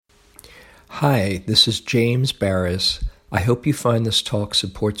Hi, this is James Baraz. I hope you find this talk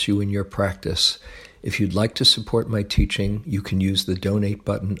supports you in your practice. If you'd like to support my teaching, you can use the donate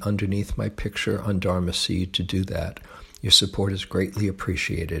button underneath my picture on Dharma Seed to do that. Your support is greatly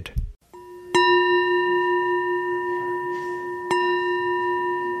appreciated.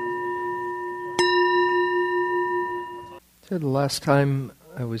 So the last time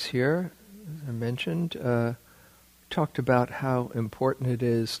I was here, as I mentioned, talked about how important it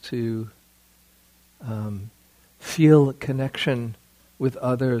is to feel a connection with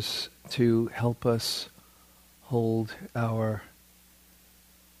others to help us hold our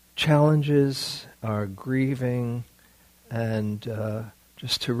challenges, our grieving, and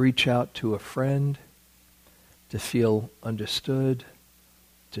just to reach out to a friend, to feel understood,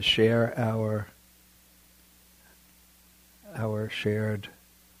 to share our shared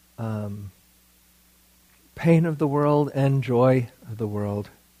pain of the world and joy of the world.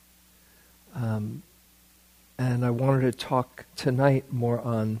 And I wanted to talk tonight more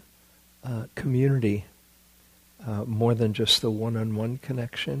on community, more than just the one-on-one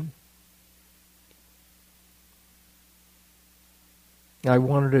connection. I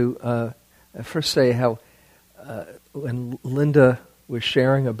wanted to first say how when Linda was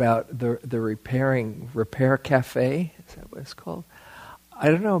sharing about the repair cafe, is that what it's called? I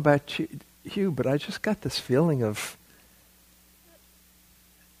don't know about you, but I just got this feeling of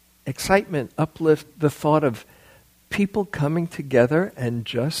excitement, uplift, the thought of people coming together and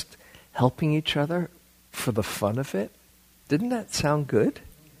just helping each other for the fun of it. Didn't that sound good?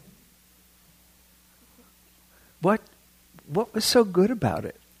 What was so good about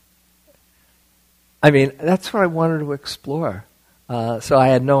it? I mean, that's what I wanted to explore. So I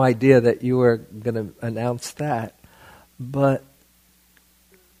had no idea that you were going to announce that. But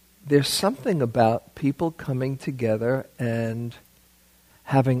there's something about people coming together and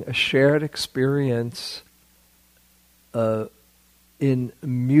having a shared experience in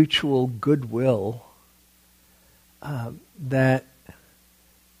mutual goodwill that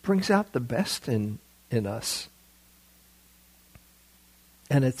brings out the best in us.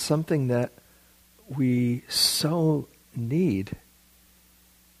 And it's something that we so need.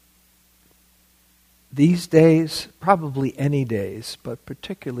 These days, probably any days, but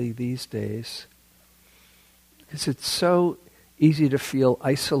particularly these days, because it's so easy to feel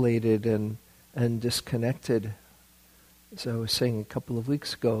isolated and disconnected. As I was saying a couple of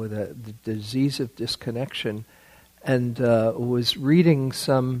weeks ago, the disease of disconnection, and was reading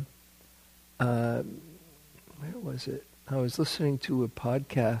some, where was it? I was listening to a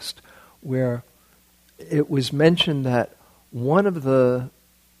podcast where it was mentioned that one of the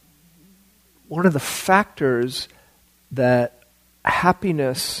factors that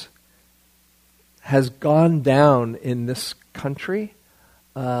happiness has gone down in this country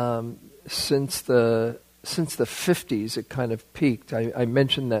since the 50s, it kind of peaked. I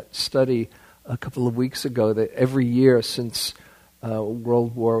mentioned that study a couple of weeks ago that every year since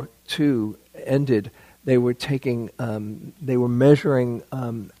World War II ended, they were measuring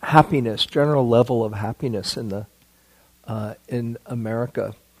happiness, general level of happiness in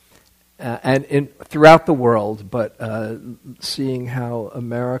America. And throughout the world, but seeing how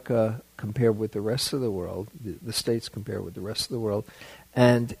America compared with the rest of the world, the States compared with the rest of the world,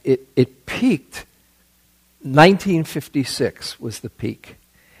 and it peaked. 1956 was the peak,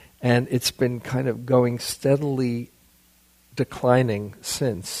 and it's been kind of going steadily declining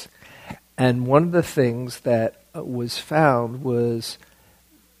since. And one of the things that was found was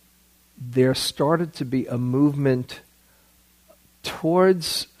there started to be a movement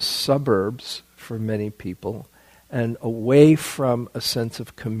towards suburbs for many people and away from a sense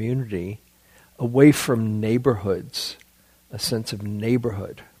of community, away from neighborhoods, a sense of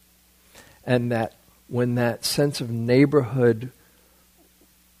neighborhood. And that when that sense of neighborhood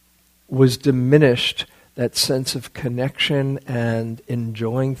was diminished, that sense of connection and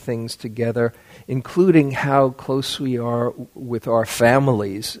enjoying things together, including how close we are with our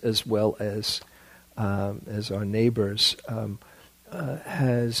families as well as our neighbors,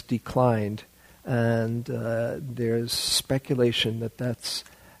 has declined, and there's speculation that that's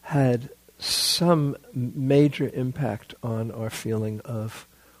had some major impact on our feeling of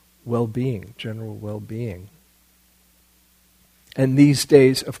well-being, general well-being. And these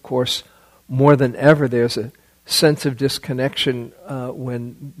days, of course, more than ever, there's a sense of disconnection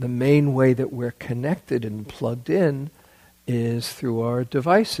when the main way that we're connected and plugged in is through our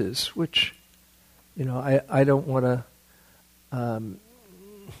devices, which, I don't want to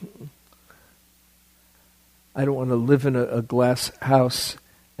I don't want to live in a glass house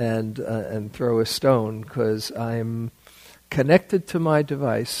and throw a stone, because I'm connected to my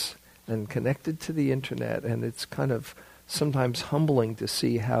device and connected to the internet, and it's kind of sometimes humbling to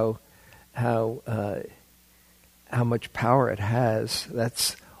see how much power it has.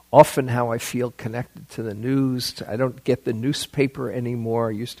 That's often how I feel connected to the news. I don't get the newspaper anymore.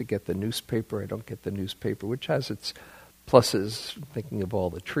 I used to get the newspaper. I don't get the newspaper, which has its pluses, thinking of all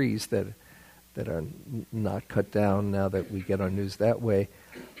the trees that are not cut down now that we get our news that way.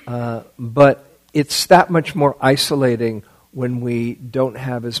 But it's that much more isolating when we don't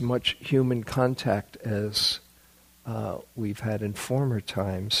have as much human contact as we've had in former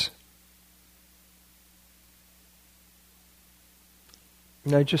times.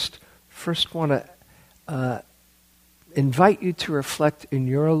 And I just first want to invite you to reflect in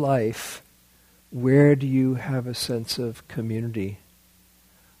your life, where do you have a sense of community?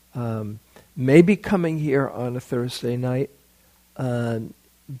 Maybe coming here on a Thursday night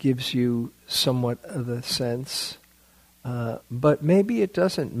gives you somewhat of a sense, but maybe it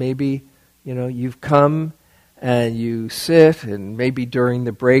doesn't. Maybe, you've come and you sit, and maybe during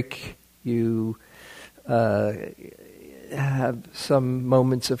the break you have some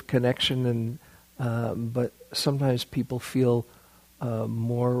moments of connection, but sometimes people feel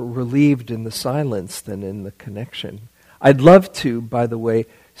more relieved in the silence than in the connection. I'd love to, by the way,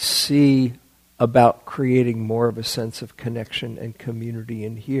 see about creating more of a sense of connection and community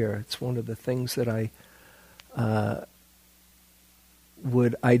in here. It's one of the things that I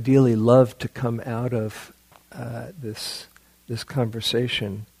would ideally love to come out of this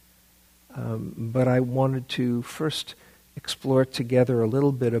conversation. But I wanted to first explore together a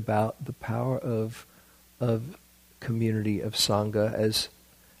little bit about the power of community, of Sangha,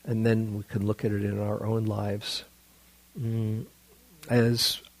 and then we can look at it in our own lives.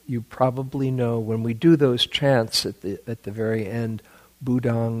 As you probably know, when we do those chants at the very end,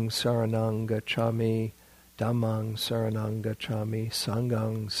 Buddhang Saranang Gacchami, Dhammang Saranang Gacchami,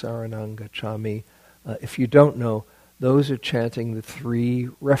 Sanghang Saranang Gacchami. If you don't know, those are chanting the 3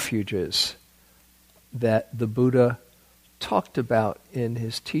 refuges that the Buddha talked about in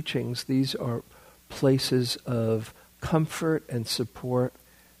his teachings. These are places of comfort and support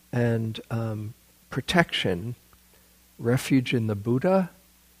and protection. Refuge in the Buddha,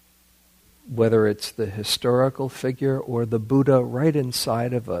 whether it's the historical figure or the Buddha right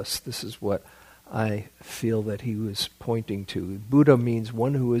inside of us. This is what I feel that he was pointing to. Buddha means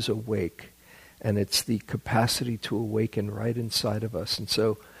one who is awake, and it's the capacity to awaken right inside of us. And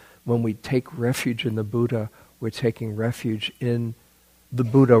so when we take refuge in the Buddha, we're taking refuge in the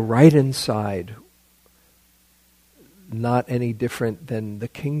Buddha right inside, not any different than the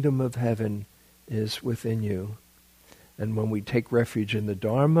kingdom of heaven is within you. And when we take refuge in the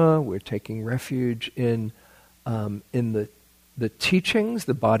Dharma, we're taking refuge in the teachings,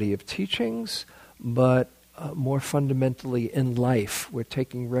 the body of teachings, but more fundamentally in life. We're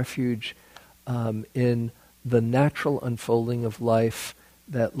taking refuge in the natural unfolding of life,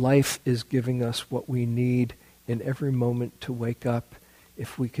 that life is giving us what we need in every moment to wake up,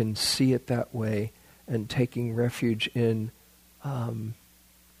 if we can see it that way, and taking refuge in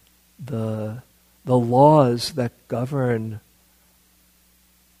the laws that govern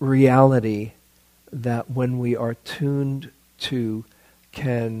reality, that when we are tuned to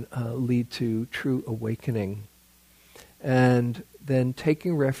can lead to true awakening. And then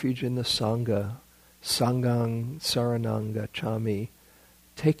taking refuge in the Sangha, Sanghang Saranang Gacchami,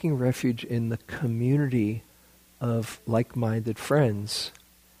 taking refuge in the community of like-minded friends.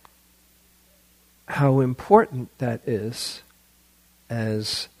 How important that is,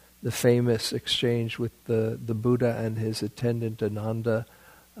 as the famous exchange with the Buddha and his attendant Ananda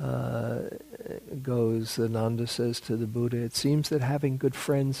goes. Ananda says to the Buddha, "It seems that having good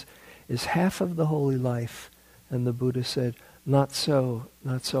friends is half of the holy life." And the Buddha said, not so,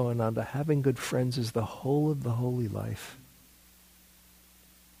 Ananda. Having good friends is the whole of the holy life.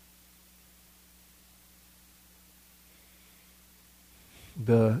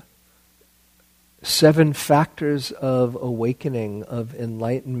 The 7 factors of awakening, of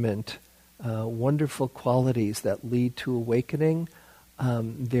enlightenment, wonderful qualities that lead to awakening.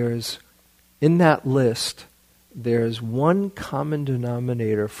 There's, in that list, there's one common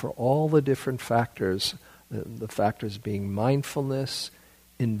denominator for all the different factors, the factors being mindfulness,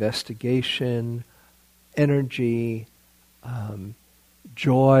 investigation, energy,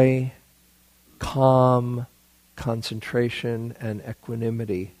 joy, calm, concentration, and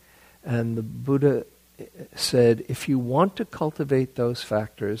equanimity. And the Buddha said, if you want to cultivate those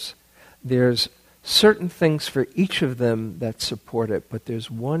factors, there's certain things for each of them that support it, but there's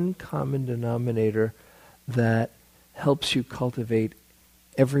one common denominator that helps you cultivate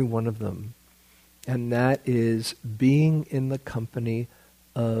every one of them. And that is being in the company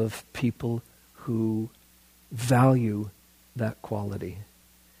of people who value that quality.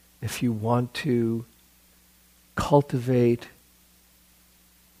 If you want to cultivate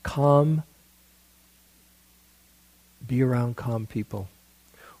calm, be around calm people,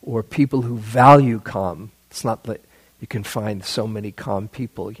 or people who value calm. It's not that you can find so many calm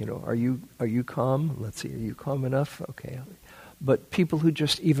people. Are you calm? Let's see, are you calm enough? Okay. But people who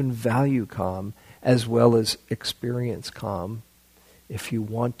just even value calm as well as experience calm. If you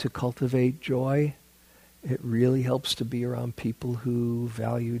want to cultivate joy, it really helps to be around people who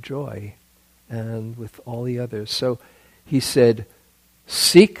value joy, and with all the others. So he said,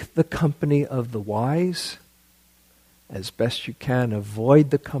 seek the company of the wise. As best you can,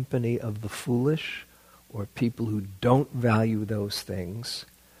 avoid the company of the foolish or people who don't value those things,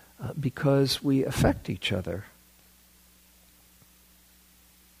 because we affect each other.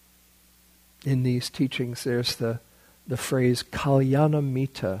 In these teachings, there's the phrase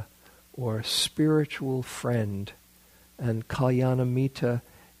kalyanamita, or spiritual friend. And kalyanamita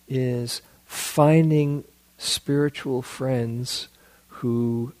is finding spiritual friends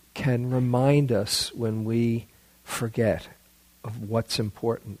who can remind us when we forget of what's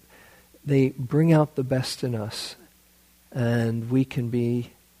important. They bring out the best in us, and we can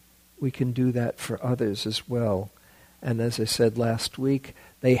do that for others as well. And as I said last week,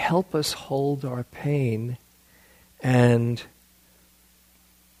 they help us hold our pain, and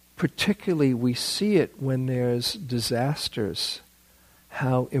particularly we see it when there's disasters,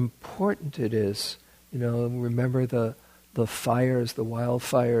 how important it is. Remember the fires, the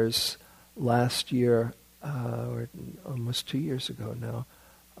wildfires last year, or almost 2 years ago now,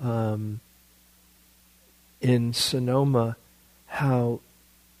 in Sonoma, how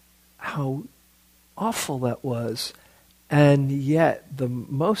awful that was. And yet the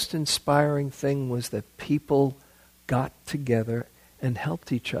most inspiring thing was that people got together and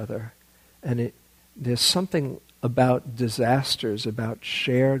helped each other. And there's something about disasters, about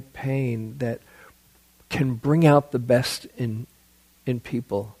shared pain, that can bring out the best in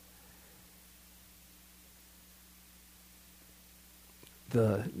people.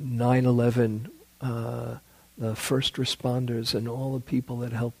 The 9/11, the first responders and all the people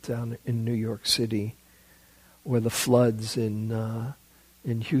that helped down in New York City, or the floods in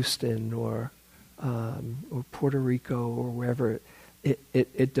Houston, or Puerto Rico, or wherever.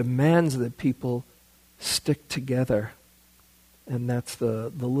 It demands that people stick together, and that's the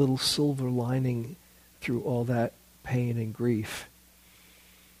little silver lining through all that pain and grief.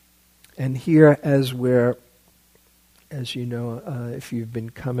 And here, as you know, if you've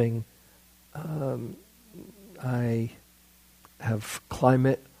been coming, I have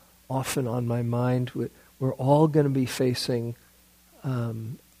climate often on my mind. We're all going to be facing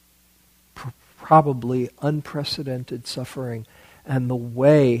probably unprecedented suffering. And the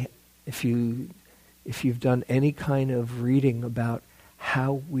way, if you've done any kind of reading about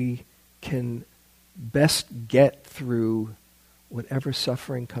how we can best get through whatever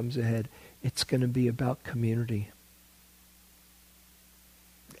suffering comes ahead, it's going to be about community.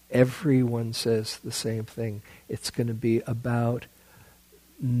 Everyone says the same thing. It's going to be about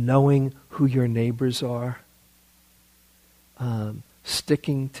knowing who your neighbors are,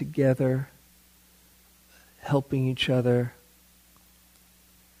 sticking together, helping each other.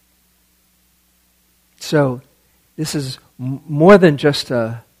 So this is more than just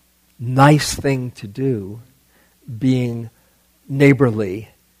a nice thing to do, being neighborly.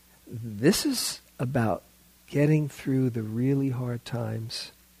 This is about getting through the really hard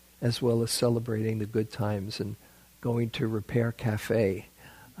times as well as celebrating the good times and going to Repair Cafe,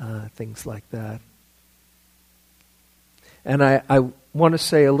 things like that. And I want to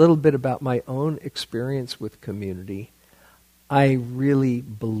say a little bit about my own experience with community. I really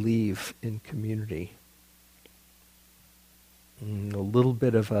believe in community. A little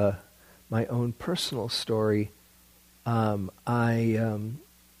bit of my own personal story. I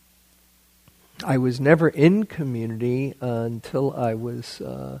was never in community until I was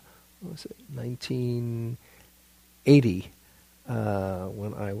 1980,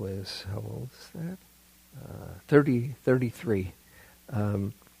 when I was, how old is that? 33.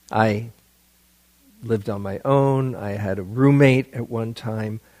 I lived on my own. I had a roommate at one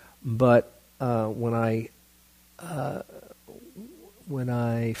time, but when I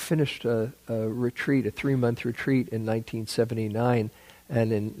finished a retreat, a 3-month retreat in 1979,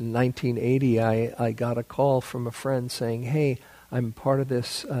 and in 1980 I got a call from a friend saying, "Hey, I'm part of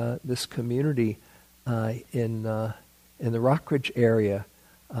this community in the Rockridge area,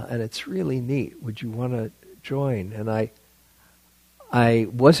 and it's really neat. Would you want to join?" And I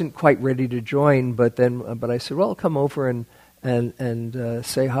wasn't quite ready to join, but I said, "Well, I'll come over and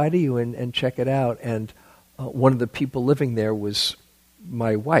say hi to you and check it out. And one of the people living there was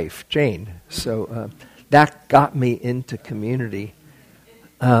my wife, Jane. So that got me into community.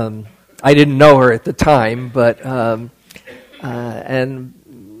 I didn't know her at the time, but and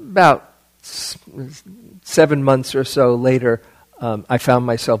about 7 months or so later, I found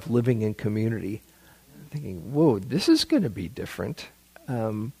myself living in community, thinking, whoa, this is going to be different.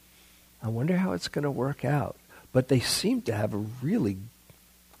 I wonder how it's going to work out. But they seemed to have a really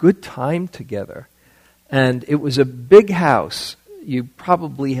good time together. And it was a big house. You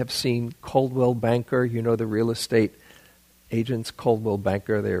probably have seen Coldwell Banker, the real estate agents, Coldwell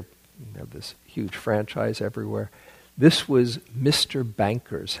Banker. They have this huge franchise everywhere. This was Mr.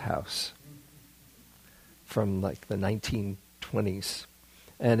 Banker's house from like the 1920s.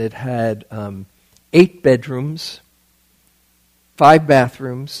 And it had 8 bedrooms, 5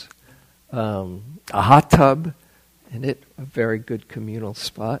 bathrooms, a hot tub in it, a very good communal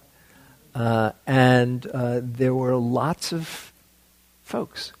spot. And there were lots of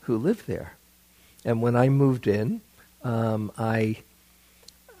folks who lived there. And when I moved in, that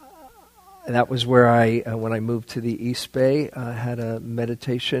was where when I moved to the East Bay, had a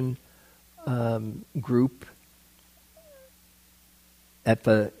meditation group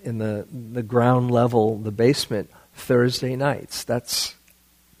in the ground level, the basement, Thursday nights. That's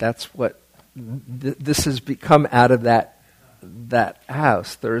what this has become out of that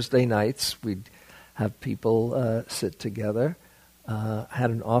house. Thursday nights, we'd have people sit together.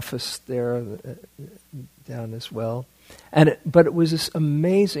 Had an office there down as well. But it was this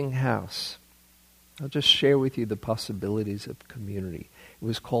amazing house. I'll just share with you the possibilities of community. It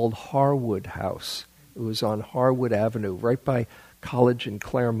was called Harwood House. It was on Harwood Avenue, right by College in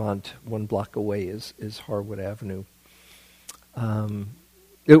Claremont. 1 block away is Harwood Avenue.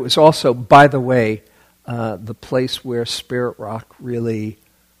 It was also, by the way, the place where Spirit Rock really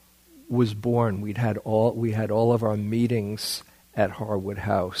was born. We had all of our meetings at Harwood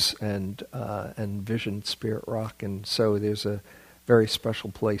House and Vision Spirit Rock, and so there's a very special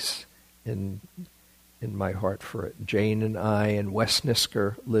place in my heart for it. Jane and I and Wes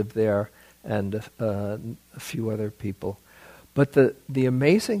Nisker lived there, and a few other people. But the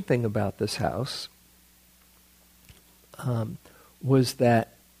amazing thing about this house was that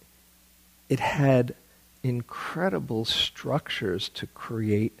it had incredible structures to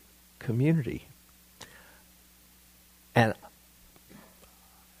create community. And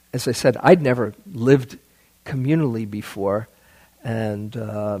as I said, I'd never lived communally before, and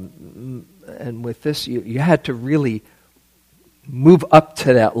with this, you had to really move up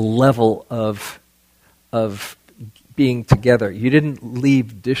to that level of being together. You didn't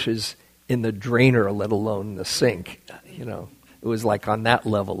leave dishes in the drainer, let alone the sink. It was like on that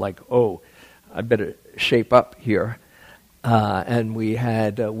level, like, oh, I better shape up here. And we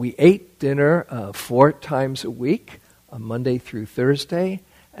ate dinner 4 times a week, Monday through Thursday.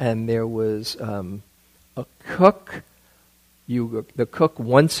 And there was a cook. You were the cook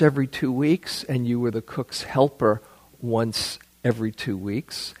once every 2 weeks, and you were the cook's helper once every 2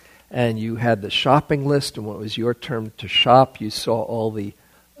 weeks. And you had the shopping list, and when it was your turn to shop, you saw all the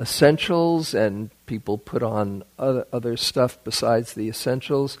essentials, and people put on other stuff besides the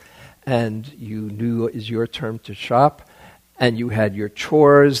essentials, and you knew it was your turn to shop. And you had your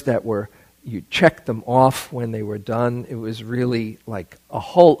chores that were, you checked them off when they were done. It was really like a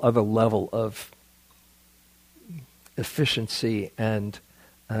whole other level of efficiency and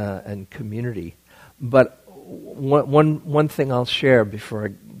community. But one thing I'll share before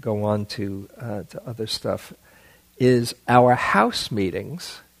I go on to other stuff is our house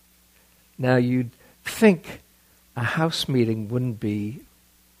meetings. Now you'd think a house meeting wouldn't be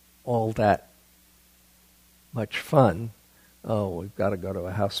all that much fun. Oh, we've got to go to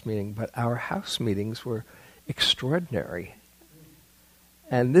a house meeting. But our house meetings were extraordinary.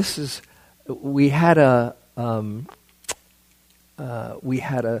 And we had a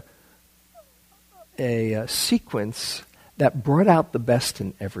sequence that brought out the best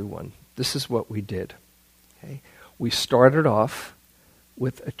in everyone. This is what we did. Okay? We started off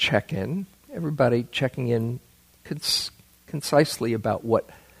with a check-in, everybody checking in concisely about what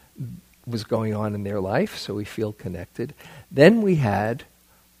was going on in their life, so we feel connected. Then we had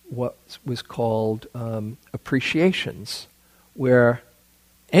what was called appreciations, where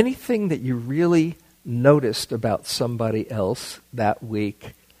anything that you really noticed about somebody else that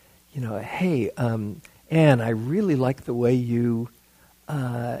week, hey, Anne, I really like the way your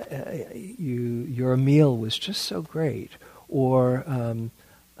meal was just so great, or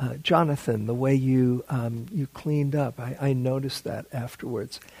Jonathan, the way you cleaned up, I noticed that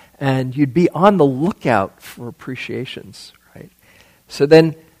afterwards. And you'd be on the lookout for appreciations, right? So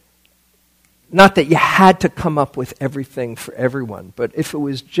then, not that you had to come up with everything for everyone, but if it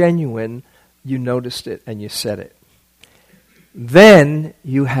was genuine, you noticed it and you said it. Then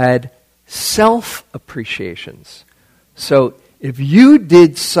you had self-appreciations. So if you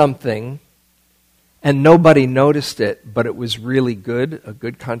did something and nobody noticed it, but it was really good, a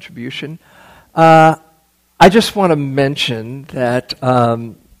good contribution, I just want to mention that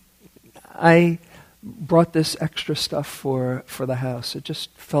I brought this extra stuff for the house. It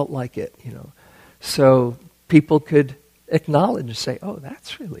just felt like it, So people could acknowledge and say, oh,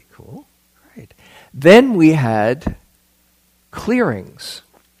 that's really cool. Right. Then we had clearings,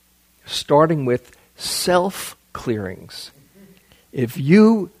 starting with self-clearings. If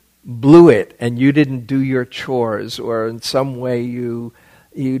you blew it and you didn't do your chores, or in some way you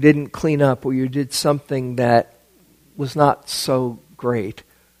didn't clean up, or you did something that was not so great,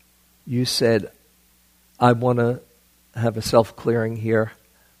 you said, I want to have a self-clearing here.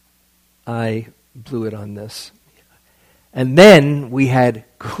 I blew it on this. And then we had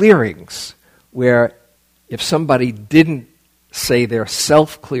clearings, where if somebody didn't say their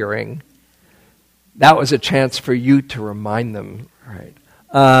self-clearing, that was a chance for you to remind them, right?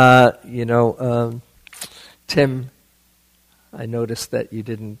 Tim, I noticed that you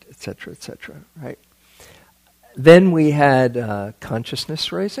didn't, etc., right? Then we had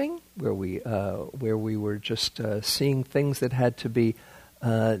consciousness raising, where we were just seeing things that had to be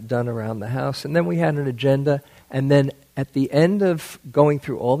done around the house. And then we had an agenda. And then at the end of going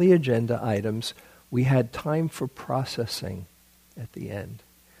through all the agenda items, we had time for processing at the end,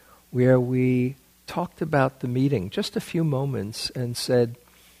 where we talked about the meeting, just a few moments, and said,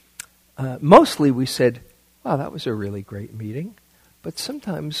 mostly we said, wow, that was a really great meeting. But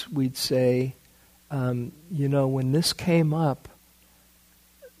sometimes we'd say, when this came up,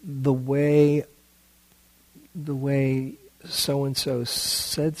 the way so-and-so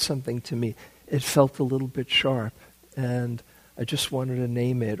said something to me, it felt a little bit sharp, and I just wanted to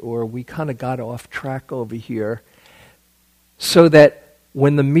name it, or we kind of got off track over here, so that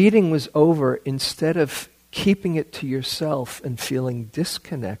when the meeting was over, instead of keeping it to yourself and feeling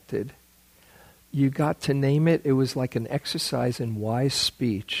disconnected, you got to name it. It was like an exercise in wise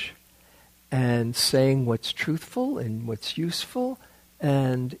speech and saying what's truthful and what's useful,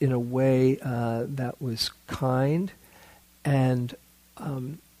 and in a way that was kind. And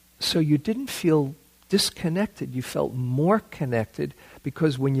so you didn't feel disconnected. You felt more connected,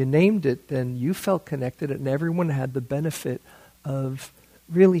 because when you named it, then you felt connected, and everyone had the benefit of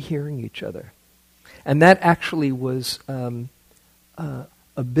really hearing each other. And that actually was a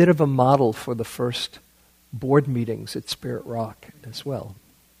bit of a model for the first board meetings at Spirit Rock as well.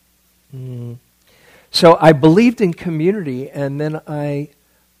 So I believed in community, and then I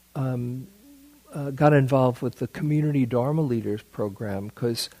got involved with the Community Dharma Leaders program,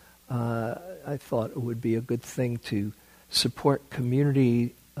 because I thought it would be a good thing to support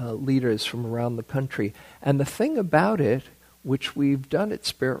community leaders from around the country. And the thing about it, which we've done at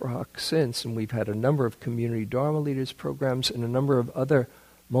Spirit Rock since, and we've had a number of Community Dharma Leaders programs and a number of other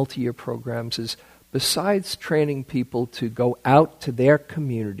multi-year programs, is besides training people to go out to their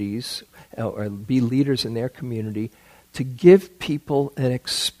communities or be leaders in their community, to give people an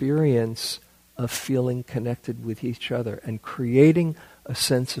experience of feeling connected with each other and creating a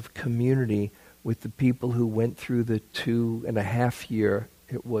sense of community with the people who went through the 2.5 year,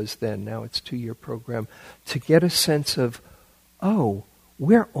 it was then, now it's 2-year program, to get a sense of, oh,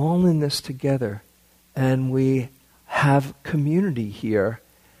 we're all in this together, and we have community here,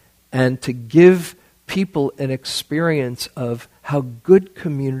 and to give people an experience of how good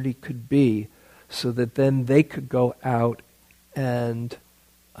community could be, so that then they could go out and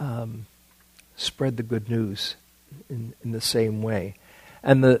spread the good news in the same way.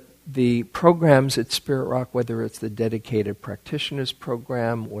 And the programs at Spirit Rock, whether it's the Dedicated Practitioners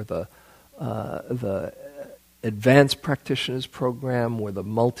Program or the Advanced Practitioners Program or the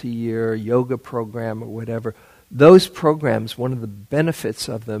multi-year yoga program or whatever, those programs, one of the benefits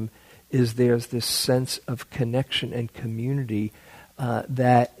of them is there's this sense of connection and community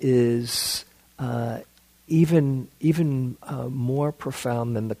that is even more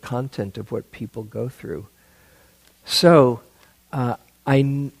profound than the content of what people go through. So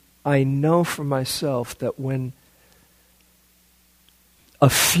I know for myself that when a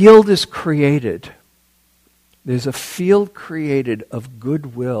field is created, there's a field created of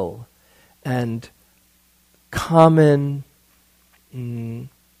goodwill and common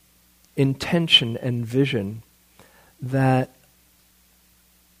intention and vision, that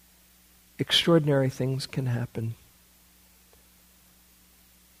extraordinary things can happen.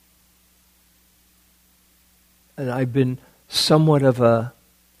 And I've been somewhat of a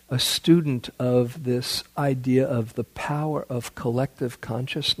student of this idea of the power of collective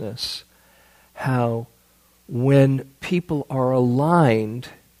consciousness, how when people are aligned,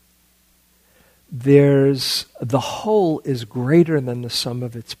 the whole is greater than the sum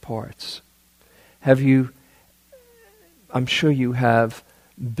of its parts. I'm sure you have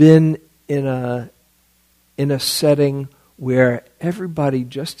been in a setting where everybody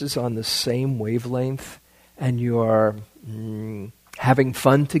just is on the same wavelength and you are having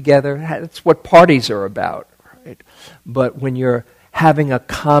fun together. That's what parties are about, right? But when you're having a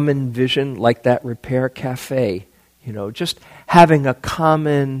common vision, like that repair cafe, just having a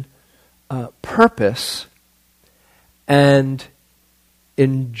common purpose and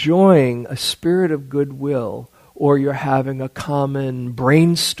enjoying a spirit of goodwill, or you're having a common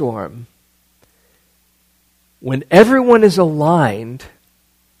brainstorm, when everyone is aligned,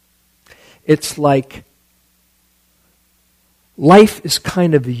 it's like life is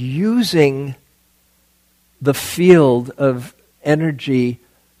kind of using the field of energy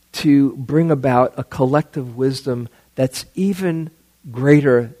to bring about a collective wisdom that's even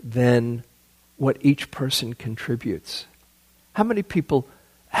greater than what each person contributes. How many people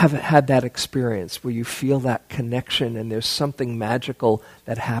have had that experience where you feel that connection and there's something magical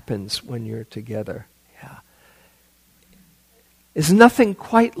that happens when you're together? Yeah. There's nothing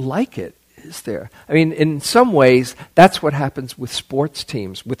quite like it, is there? I mean, in some ways, that's what happens with sports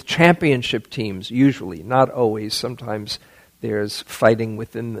teams, with championship teams, usually. Not always. Sometimes there's fighting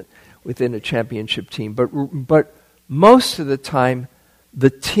within a championship team. But most of the time, the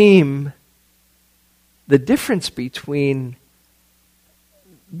difference between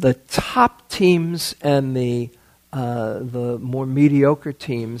the top teams and the more mediocre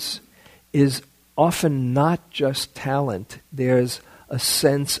teams is often not just talent. There's a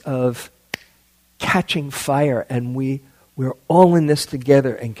sense of catching fire, and we're all in this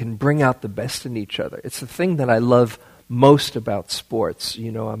together and can bring out the best in each other. It's the thing that I love most about sports.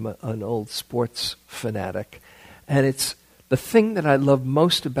 I'm an old sports fanatic, and it's the thing that I love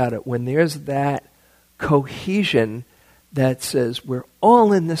most about it when there's that cohesion that says we're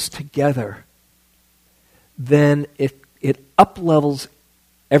all in this together, then it up-levels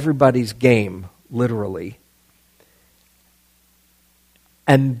everybody's game, literally.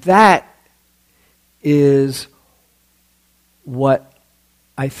 And that is what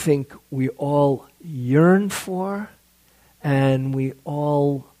I think we all yearn for, and we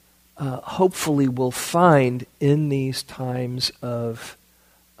all hopefully will find in these times of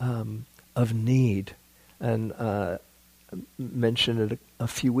need. And mentioned it a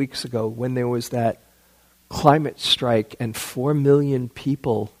few weeks ago when there was that climate strike and 4 million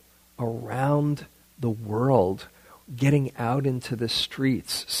people around the world getting out into the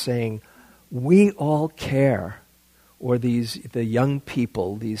streets saying, "We all care," or the young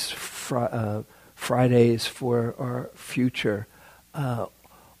people, these Fridays for Our Future,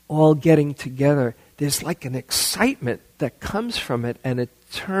 all getting together. There's like an excitement that comes from it, and it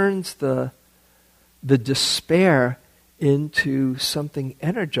turns the despair into something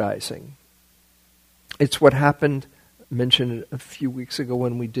energizing. It's what happened, mentioned a few weeks ago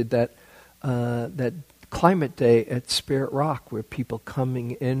when we did that climate day at Spirit Rock, where people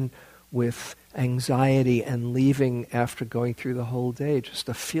coming in with anxiety and leaving after going through the whole day, just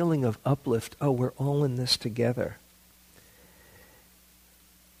a feeling of uplift. Oh, we're all in this together.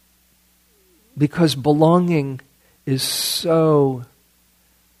 Because belonging is so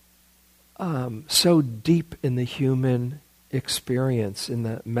deep in the human experience, in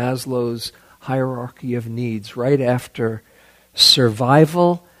the Maslow's hierarchy of needs. Right after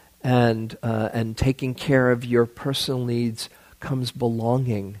survival and taking care of your personal needs comes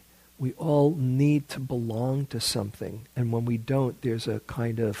belonging. We all need to belong to something, and when we don't, there's a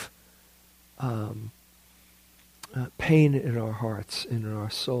kind of pain in our hearts, in our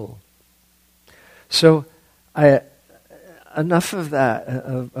soul. So, enough of that,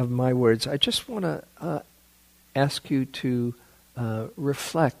 of my words. I just want to ask you to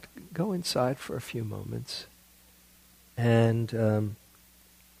reflect, go inside for a few moments, and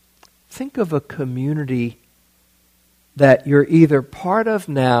think of a community that you're either part of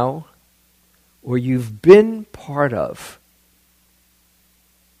now or you've been part of.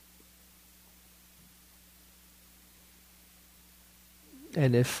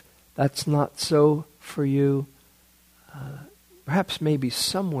 And if that's not so for you, perhaps maybe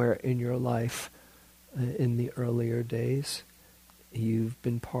somewhere in your life in the earlier days, you've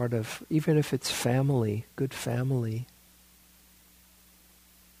been part of, even if it's family, good family.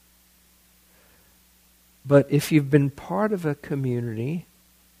 But if you've been part of a community,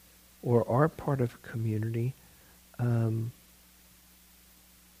 or are part of a community,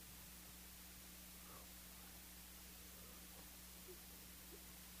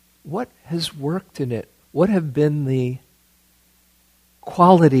 what has worked in it? What have been the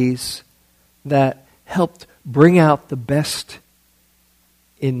qualities that helped bring out the best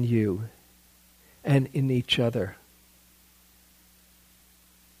in you and in each other?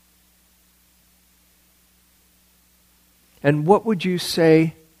 And what would you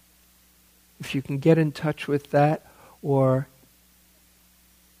say, if you can get in touch with that, or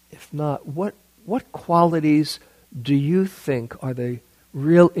if not, what qualities do you think are the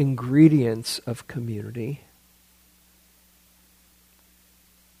real ingredients of community?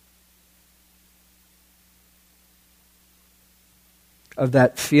 Of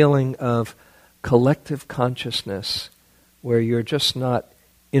that feeling of collective consciousness, where you're just not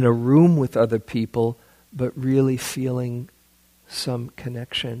in a room with other people, but really feeling some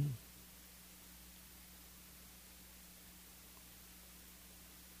connection.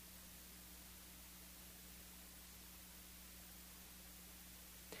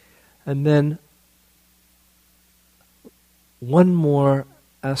 And then one more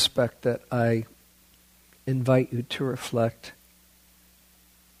aspect that I invite you to reflect.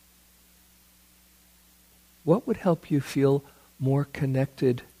 What would help you feel more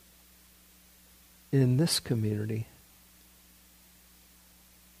connected in this community?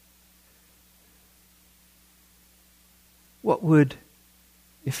 What would,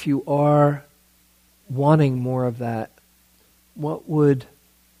 if you are wanting more of that, what would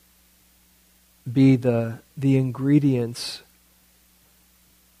be the ingredients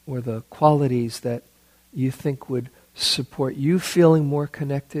or the qualities that you think would support you feeling more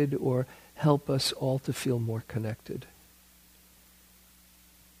connected or help us all to feel more connected?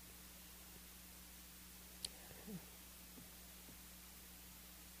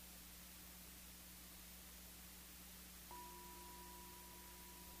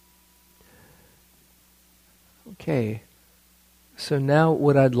 Okay, so now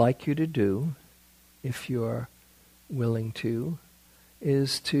what I'd like you to do, if you're willing to,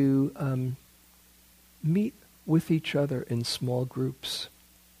 is to meet with each other in small groups.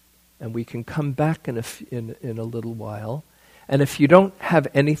 And we can come back in a little while. And if you don't have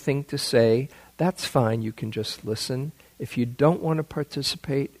anything to say, that's fine. You can just listen. If you don't want to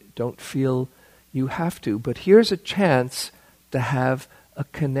participate, don't feel you have to. But here's a chance to have a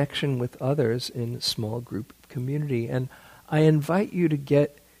connection with others in a small group community. And I invite you to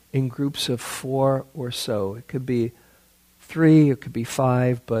get in groups of 4 or so. It could be 3, it could be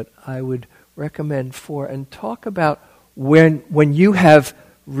 5, but I would recommend 4. And talk about when you have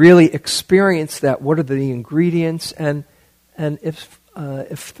really experienced that, what are the ingredients, and if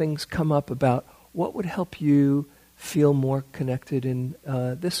things come up about what would help you feel more connected in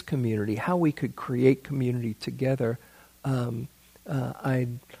this community, how we could create community together.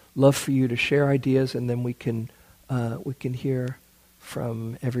 I'd love for you to share ideas, and then we can hear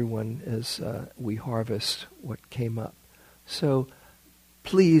from everyone as we harvest what came up. So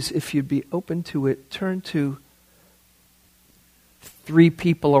please, if you'd be open to it, turn to 3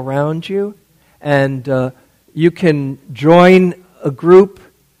 people around you, and you can join a group.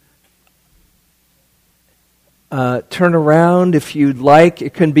 Turn around if you'd like.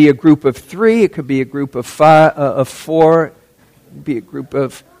 It can be a group of 3. It could be a group of 5, of 4. It could be a group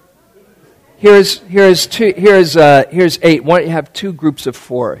of. Here's 8. Why don't you have 2 groups of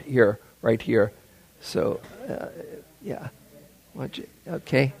 4 here, right here? So, yeah.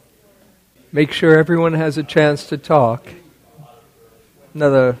 Okay. Make sure everyone has a chance to talk.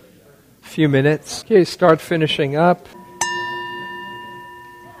 Another few minutes. Okay, start finishing up.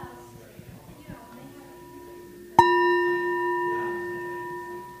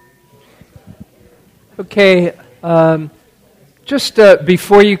 Okay, just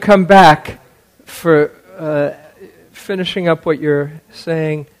before you come back for finishing up what you're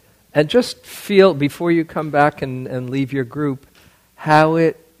saying, and just feel, before you come back and leave your group, how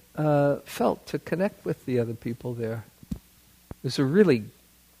it felt to connect with the other people there. There's a really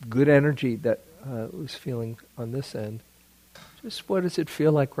good energy that was feeling on this end. Just what does it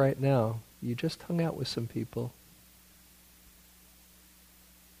feel like right now? You just hung out with some people.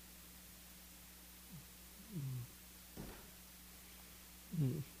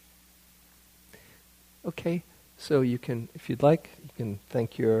 Okay, so you can, if you'd like, you can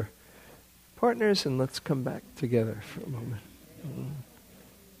thank your partners, and let's come back together for a moment.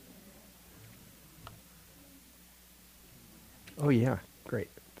 Oh yeah, great,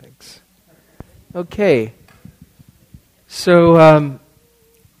 thanks. Okay, so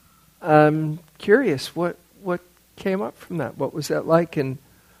I'm curious, what came up from that? What was that like? And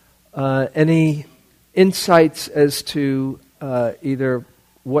any insights as to either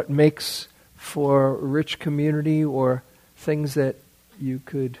what makes for a rich community, or things that you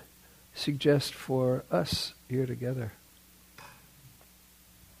could suggest for us here together?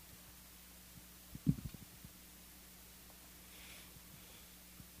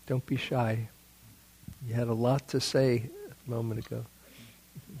 Don't be shy. You had a lot to say a moment ago.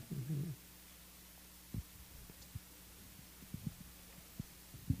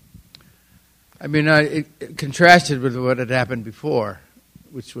 I mean, it contrasted with what had happened before,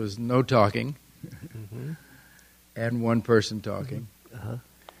 which was no talking and one person talking.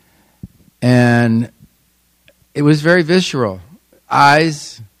 And it was very visceral.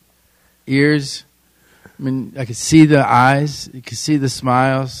 Eyes, ears. I mean, I could see the eyes, you could see the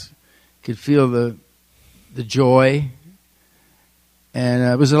smiles, you could feel the joy, and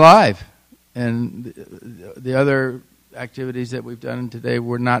it was alive. And the other activities that we've done today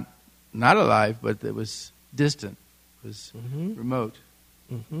were not alive, but it was distant, it was remote.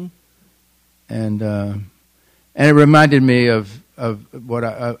 And it reminded me of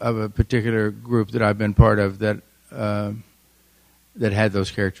a particular group that I've been part of that had those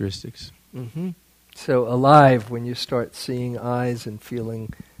characteristics. So alive when you start seeing eyes and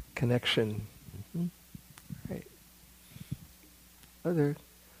feeling connection. Right. Other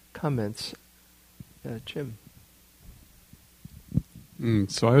comments? Jim?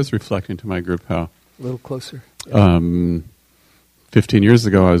 So I was reflecting to my group how... A little closer. 15 years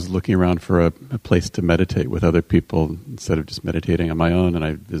ago, I was looking around for a place to meditate with other people instead of just meditating on my own, and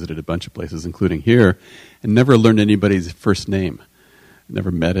I visited a bunch of places, including here, and never learned anybody's first name.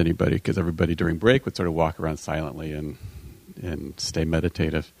 Never met anybody, because everybody during break would sort of walk around silently and stay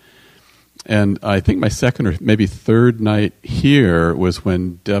meditative. And I think my second or maybe third night here was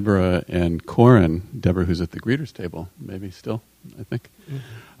when Deborah and Corin, Deborah who's at the greeters table, maybe still, I think,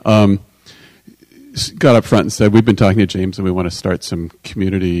 got up front and said, we've been talking to James and we want to start some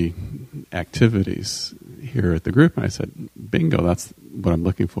community activities here at the group. And I said, bingo, that's what I'm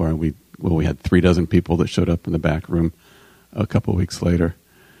looking for. And we had 36 people that showed up in the back room a couple of weeks later,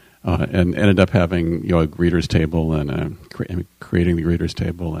 and ended up having a greeters table and creating the greeters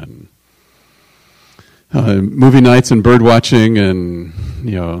table and movie nights and bird watching and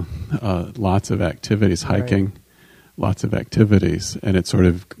lots of activities, hiking, lots of activities, and it sort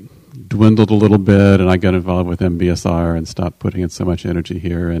of dwindled a little bit. And I got involved with MBSR and stopped putting in so much energy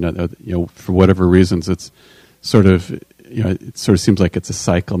here. And for whatever reasons, it's sort of it sort of seems like it's a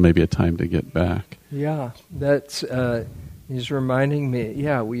cycle, maybe a time to get back. Yeah, that's. He's reminding me,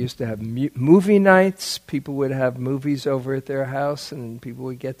 we used to have movie nights. People would have movies over at their house, and people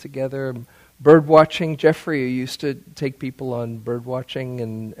would get together. Bird watching. Jeffrey used to take people on bird watching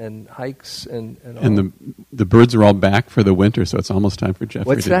and hikes and all. And the birds are all back for the winter, so it's almost time for Jeffrey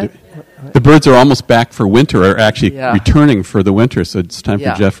What's to that? The birds are almost back for winter, or actually returning for the winter, so it's time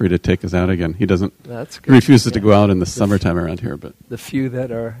for Jeffrey to take us out again. He doesn't. That's good. He refuses to go out in the summertime around here, but the few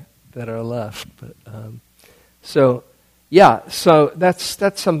that are left. But so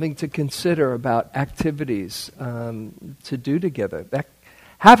that's something to consider about activities to do together.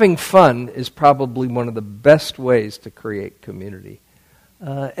 Having fun is probably one of the best ways to create community.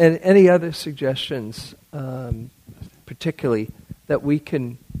 And any other suggestions, particularly, that we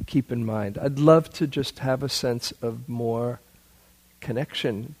can keep in mind? I'd love to just have a sense of more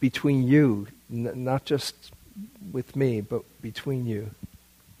connection between you, not just with me, but between you.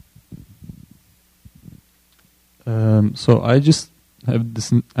 So I just have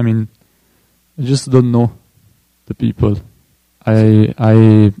this. I mean, I just don't know the people.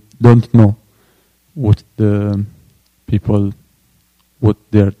 I don't know what the people, what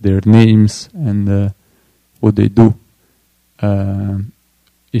their names and what they do.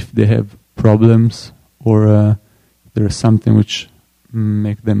 If they have problems or there's something which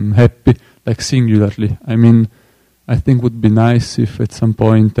make them happy, like singularly. I mean, I think it would be nice if at some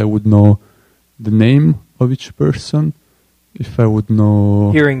point I would know the name of each person, if I would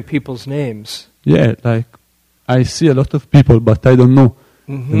know... Hearing people's names. Yeah, like, I see a lot of people, but I don't know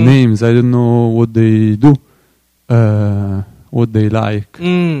the names. I don't know what they do, what they like.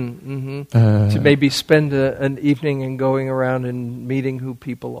 To maybe spend an evening and going around and meeting who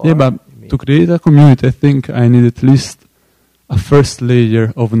people are. Yeah, but to create a community, I think I need at least a first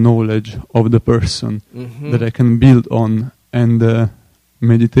layer of knowledge of the person that I can build on. And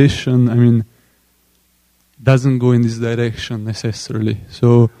meditation, I mean, doesn't go in this direction necessarily.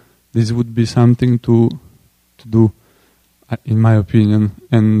 So this would be something to do, in my opinion.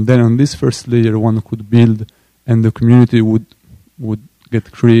 And then on this first layer one could build, and the community would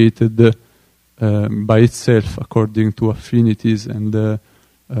get created by itself according to affinities and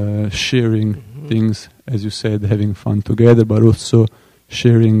sharing things, as you said, having fun together, but also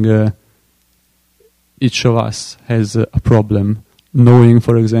sharing each of us has a problem knowing,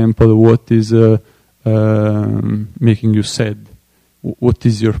 for example, what is making you sad. What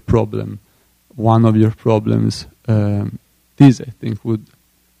is your problem? One of your problems. This, I think, would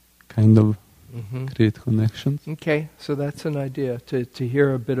kind of create connections. Okay, so that's an idea. To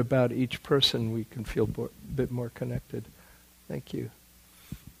hear a bit about each person, we can feel a bit more connected. Thank you.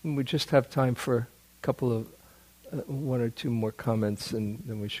 And we just have time for a couple of, one or two more comments, and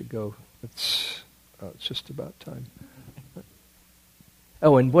then we should go. It's just about time.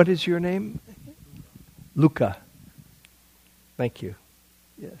 Oh, and what is your name? Luca. Thank you.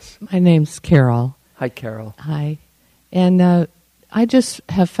 Yes. My name's Carol. Hi, Carol. Hi. And I just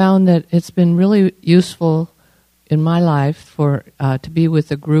have found that it's been really useful in my life for to be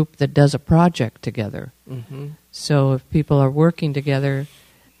with a group that does a project together. Mm-hmm. So if people are working together,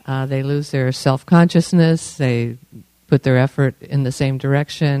 they lose their self-consciousness, they put their effort in the same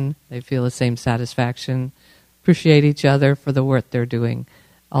direction, they feel the same satisfaction, appreciate each other for the work they're doing.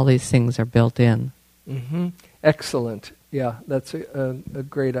 All these things are built in. Mm-hmm. Excellent. Yeah, that's a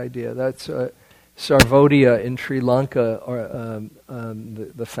great idea. That's Sarvodaya in Sri Lanka, or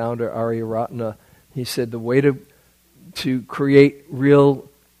the founder Aryaratna. He said the way to create real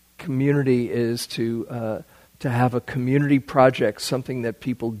community is to have a community project, something that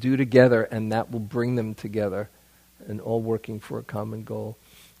people do together, and that will bring them together, and all working for a common goal.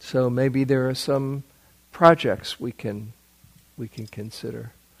 So maybe there are some projects we can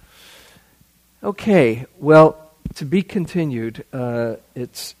consider. Okay, well, to be continued.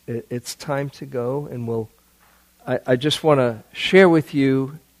 It's time to go, and I just want to share with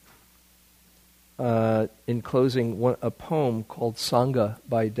you, in closing, a poem called Sangha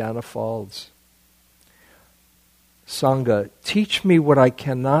by Dana Falls. Sangha, teach me what I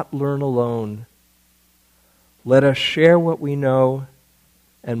cannot learn alone. Let us share what we know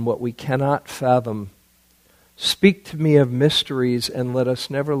and what we cannot fathom. Speak to me of mysteries, and let us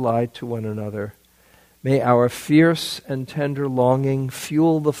never lie to one another. May our fierce and tender longing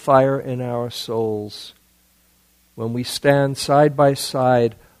fuel the fire in our souls. When we stand side by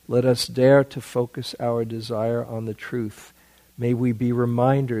side, let us dare to focus our desire on the truth. May we be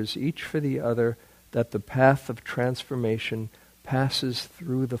reminders, each for the other, that the path of transformation passes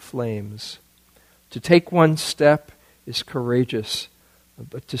through the flames. To take one step is courageous,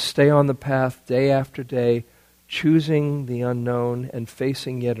 but to stay on the path day after day, choosing the unknown and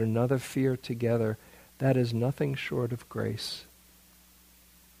facing yet another fear together, that is nothing short of grace.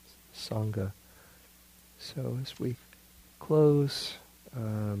 Sangha. So as we close,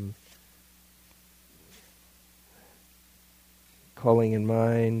 calling in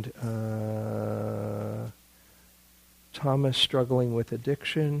mind Thomas struggling with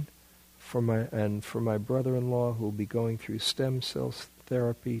addiction, for my brother-in-law who will be going through stem cell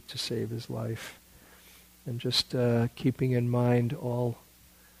therapy to save his life, and just keeping in mind all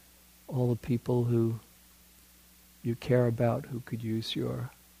the people who you care about who could use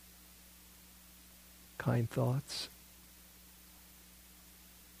your kind thoughts.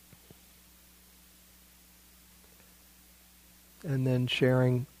 And then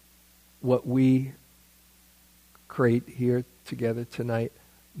sharing what we create here together tonight.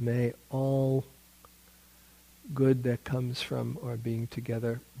 May all good that comes from our being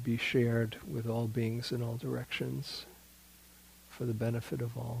together be shared with all beings in all directions for the benefit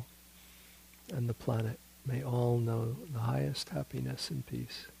of all and the planet. May all know the highest happiness and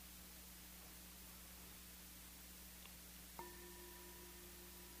peace.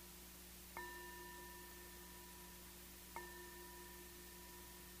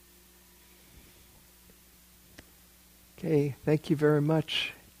 Okay, thank you very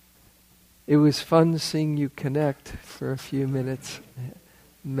much. It was fun seeing you connect for a few minutes.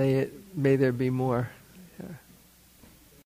 May there be more. Yeah.